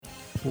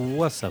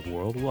What's up,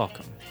 world?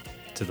 Welcome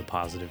to the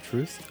positive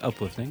truth,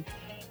 uplifting,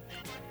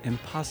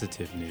 and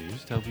positive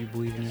news to help you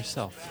believe in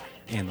yourself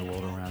and the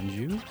world around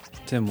you.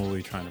 Tim, what are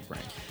we trying to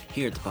bring?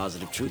 Here at The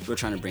Positive Truth, we're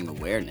trying to bring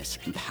awareness,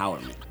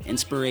 empowerment,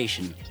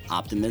 inspiration,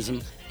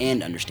 optimism,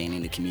 and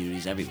understanding to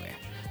communities everywhere.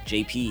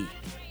 JP,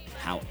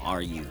 how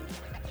are you?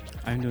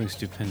 I'm doing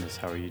stupendous.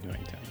 How are you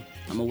doing, Tim?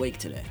 I'm awake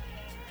today.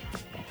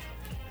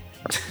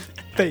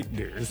 Fake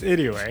news.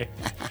 Anyway.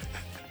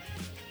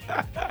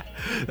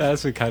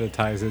 That's what kind of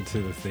ties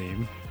into the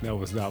theme. That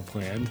was not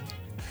planned.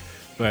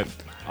 But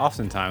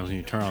oftentimes when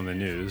you turn on the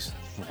news,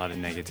 a lot of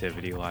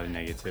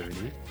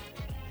negativity.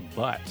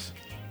 But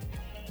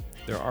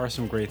there are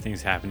some great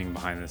things happening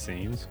behind the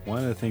scenes. One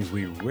of the things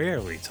we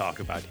rarely talk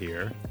about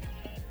here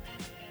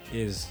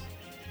is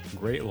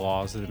great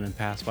laws that have been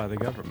passed by the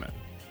government.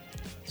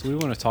 So we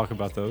want to talk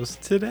about those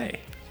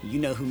today. You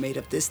know who made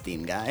up this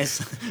theme,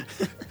 guys.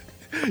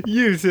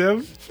 You,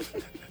 Tim.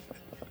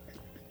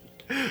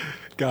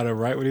 Got it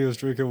right when he was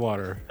drinking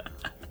water.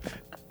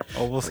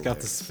 Almost got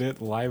the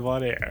spit live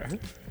on air.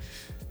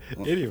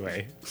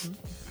 Anyway,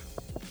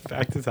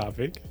 back to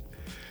topic.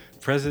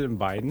 President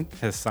Biden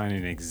has signed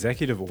an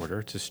executive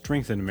order to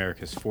strengthen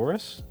America's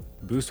forests,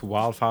 boost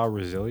wildfire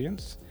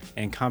resilience,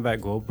 and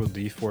combat global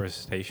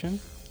deforestation.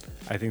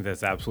 I think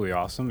that's absolutely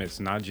awesome. It's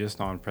not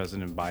just on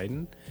President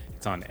Biden.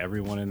 It's on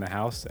everyone in the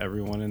House,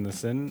 everyone in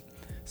the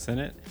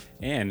Senate,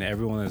 and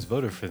everyone that's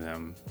voted for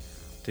them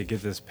to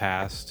get this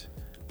passed.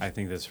 I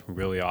think that's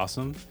really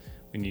awesome.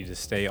 We need to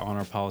stay on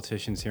our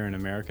politicians here in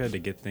America to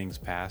get things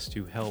passed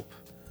to help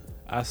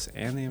us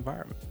and the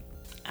environment.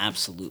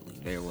 Absolutely.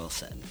 Very well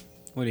said.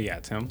 What do you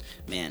got, Tim?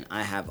 Man,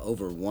 I have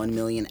over 1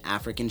 million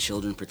African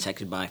children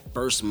protected by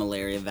first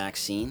malaria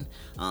vaccine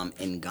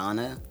in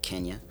Ghana,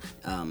 Kenya,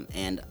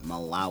 and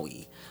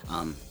Malawi.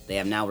 They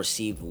have now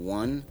received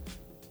one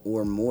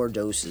or more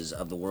doses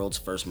of the world's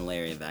first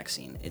malaria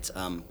vaccine. It's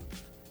a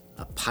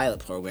pilot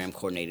program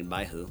coordinated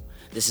by WHO.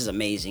 This is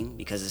amazing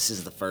because this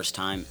is the first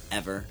time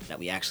ever that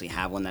we actually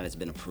have one that has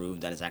been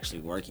approved that is actually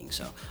working.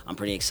 So I'm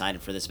pretty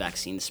excited for this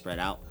vaccine to spread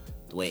out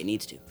the way it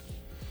needs to.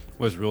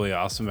 What's really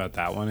awesome about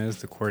that one is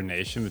the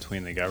coordination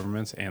between the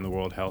governments and the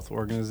World Health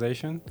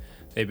Organization.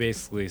 They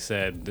basically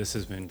said this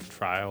has been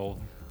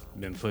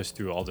pushed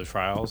through all the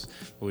trials,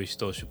 but we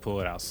still should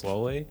pull it out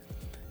slowly.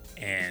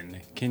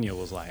 And Kenya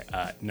was like,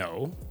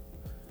 no.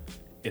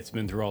 It's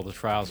been through all the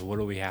trials. What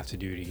do we have to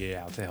do to get it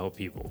out to help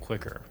people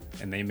quicker?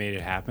 And they made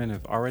it happen.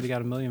 Have already got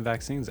 1 million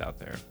vaccines out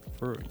there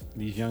for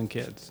these young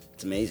kids.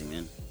 It's amazing,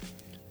 man.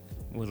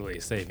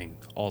 Literally saving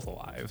all the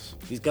lives.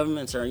 These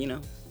governments are,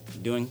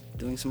 doing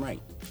some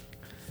right.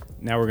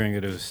 Now we're going to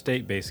go to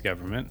state-based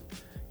government.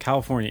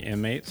 California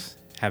inmates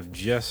have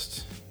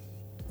just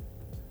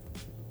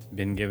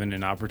been given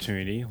an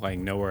opportunity like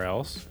nowhere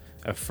else.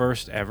 A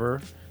first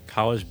ever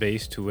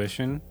college-based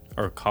tuition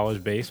or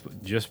college-based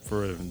just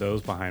for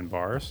those behind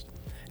bars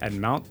at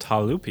Mount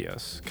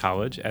Talupias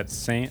College at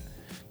St.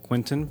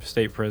 Quentin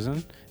State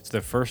Prison. It's the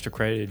first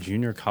accredited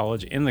junior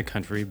college in the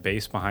country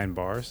based behind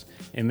bars.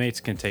 Inmates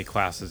can take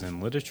classes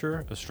in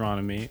literature,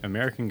 astronomy,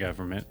 American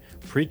government,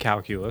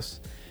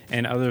 pre-calculus,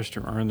 and others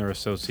to earn their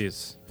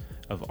Associates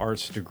of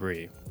Arts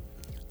degree.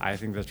 I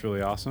think that's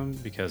really awesome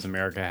because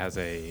America has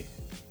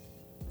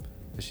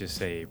let's just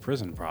say, a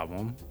prison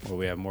problem where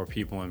we have more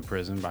people in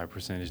prison by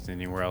percentage than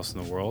anywhere else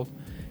in the world.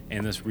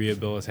 And this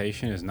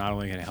rehabilitation is not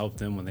only going to help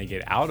them when they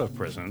get out of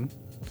prison,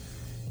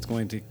 it's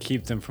going to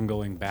keep them from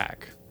going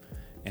back.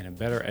 And a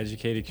better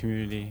educated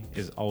community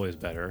is always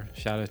better.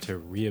 Shout out to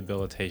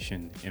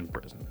rehabilitation in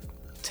prison.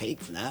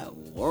 Take that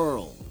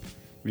world.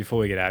 Before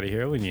we get out of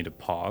here, we need to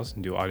pause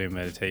and do audio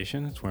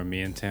meditation. It's where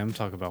me and Tim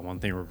talk about one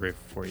thing we're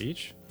grateful for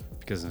each.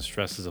 Because in the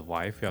stresses of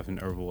life, we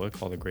often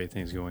overlook all the great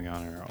things going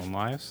on in our own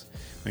lives.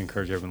 We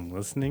encourage everyone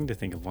listening to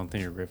think of one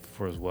thing you're grateful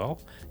for as well.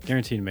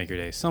 Guaranteed to make your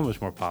day so much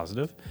more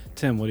positive.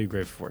 Tim, what are you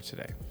grateful for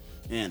today?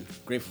 Man,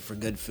 grateful for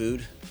good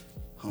food,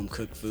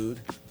 home-cooked food.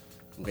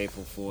 I'm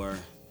grateful for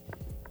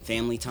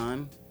family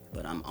time,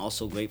 but I'm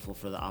also grateful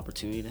for the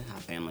opportunity to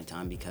have family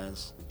time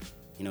because,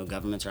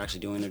 governments are actually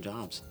doing their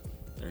jobs.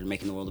 They're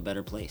making the world a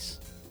better place.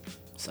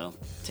 So,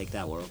 take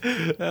that, world.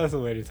 That's the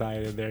way to tie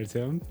it in there,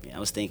 Tim. Yeah, I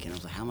was like,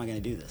 how am I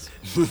going to do this?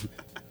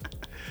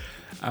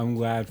 I'm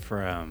glad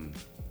for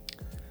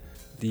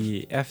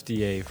the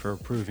FDA for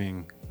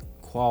approving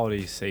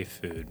quality, safe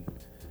food,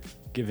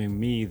 giving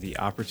me the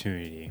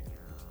opportunity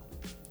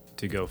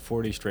to go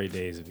 40 straight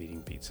days of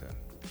eating pizza.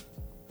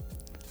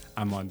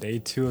 I'm on day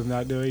 2 of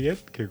not doing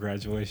it.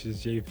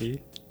 Congratulations, JP.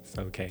 It's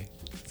okay.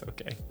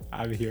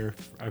 I'm here.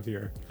 I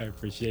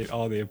appreciate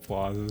all the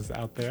applauses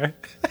out there.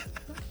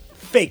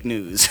 Fake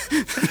news.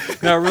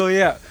 No, really,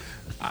 yeah.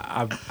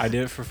 I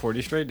did it for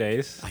 40 straight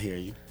days. I hear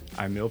you.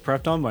 I meal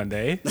prepped on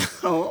Monday.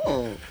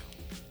 Oh.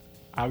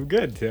 I'm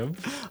good, Tim.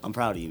 I'm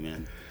proud of you,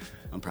 man.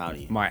 I'm proud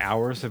of you. My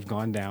hours have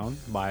gone down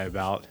by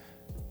about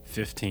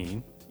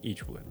 15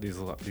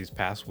 these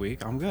past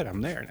week. I'm good.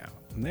 I'm there now.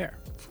 I'm there.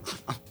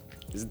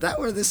 Is that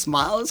where this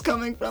smile is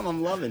coming from?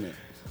 I'm loving it.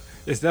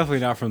 It's definitely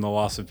not from the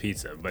loss of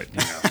pizza, but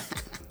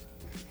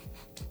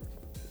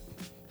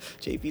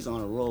JP's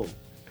on a roll.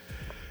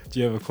 Do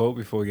you have a quote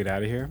before we get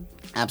out of here?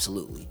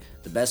 Absolutely.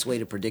 The best way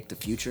to predict the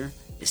future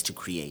is to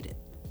create it.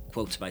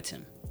 Quotes by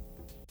Tim.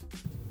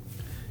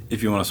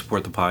 If you want to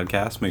support the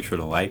podcast, make sure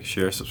to like,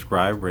 share,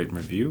 subscribe, rate, and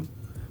review.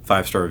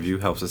 5-star review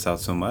helps us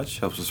out so much,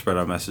 helps us spread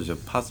our message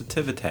of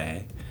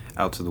positivity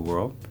out to the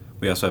world.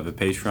 We also have a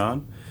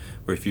Patreon,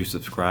 where if you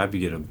subscribe,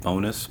 you get a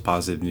bonus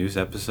positive news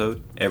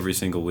episode every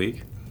single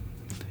week.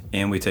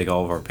 And we take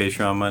all of our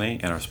Patreon money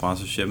and our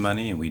sponsorship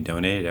money and we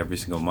donate it every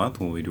single month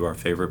when we do our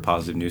favorite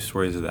positive news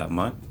stories of that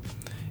month.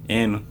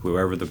 And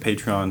whoever the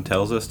Patreon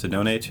tells us to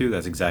donate to,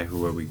 that's exactly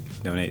where we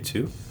donate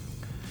to.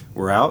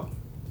 We're out.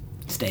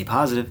 Stay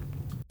positive.